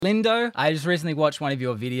Lindo, I just recently watched one of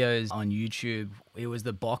your videos on YouTube. It was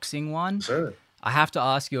the boxing one. Sure. I have to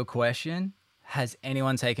ask you a question. Has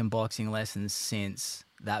anyone taken boxing lessons since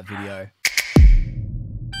that video?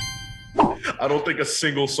 I don't think a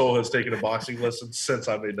single soul has taken a boxing lesson since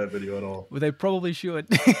I made that video at all. Well, they probably should.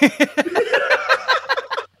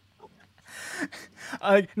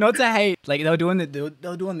 Not to hate, like they were doing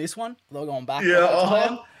this one. They were going back the whole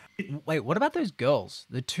time. Wait, what about those girls?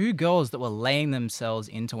 The two girls that were laying themselves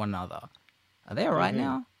into one another. Are they all right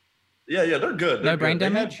now? Yeah, they're good. No brain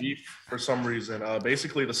damage? They had beef for some reason.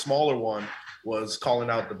 Basically, the smaller one was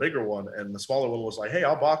calling out the bigger one, and the smaller one was like, "Hey,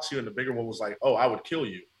 I'll box you," and the bigger one was like, "Oh, I would kill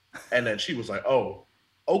you," and then she was like, "Oh,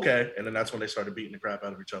 okay," and then that's when they started beating the crap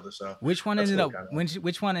out of each other. So which one ended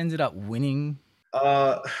up winning?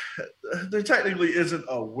 There technically isn't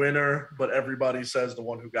a winner, but everybody says the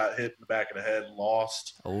one who got hit in the back of the head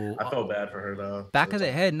lost. Oh, I felt bad for her though. Back of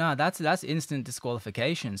the head, no, that's instant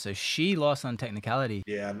disqualification. So she lost on technicality.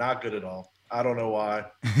 Yeah, not good at all. I don't know why.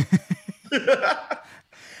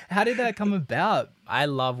 How did that come about? I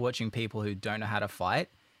love watching people who don't know how to fight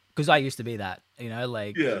because I used to be that,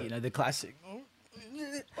 the classic.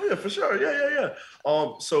 Oh yeah, for sure. Yeah.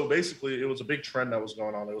 So basically, it was a big trend that was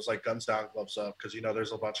going on. It was like guns down, gloves up, because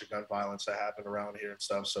there's a bunch of gun violence that happened around here and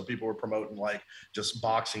stuff. So people were promoting like just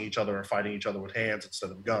boxing each other or fighting each other with hands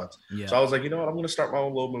instead of guns. Yeah. So I was like, you know what? I'm going to start my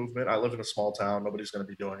own little movement. I live in a small town. Nobody's going to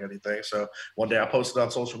be doing anything. So one day I posted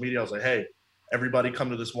on social media. I was like, hey, everybody come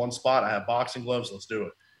to this one spot. I have boxing gloves. Let's do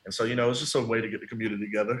it. And so, it's just a way to get the community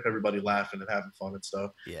together, everybody laughing and having fun and stuff,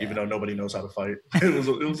 even though nobody knows how to fight. It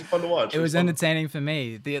was fun to watch. It was entertaining for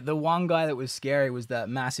me. The one guy that was scary was that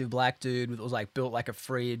massive black dude that was like built like a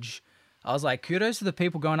fridge. I was like, kudos to the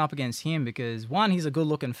people going up against him because one, he's a good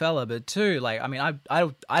looking fella, but two, like, I mean,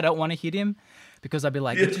 I don't want to hit him because I'd be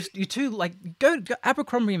like, you two, like, go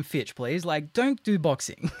Abercrombie and Fitch, please. Like, don't do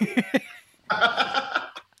boxing.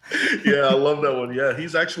 Yeah, I love that one. Yeah,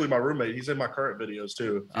 he's actually my roommate. He's in my current videos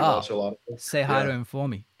too. If you watch a lot of them. Say hi to him for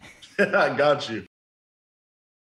me. I got you.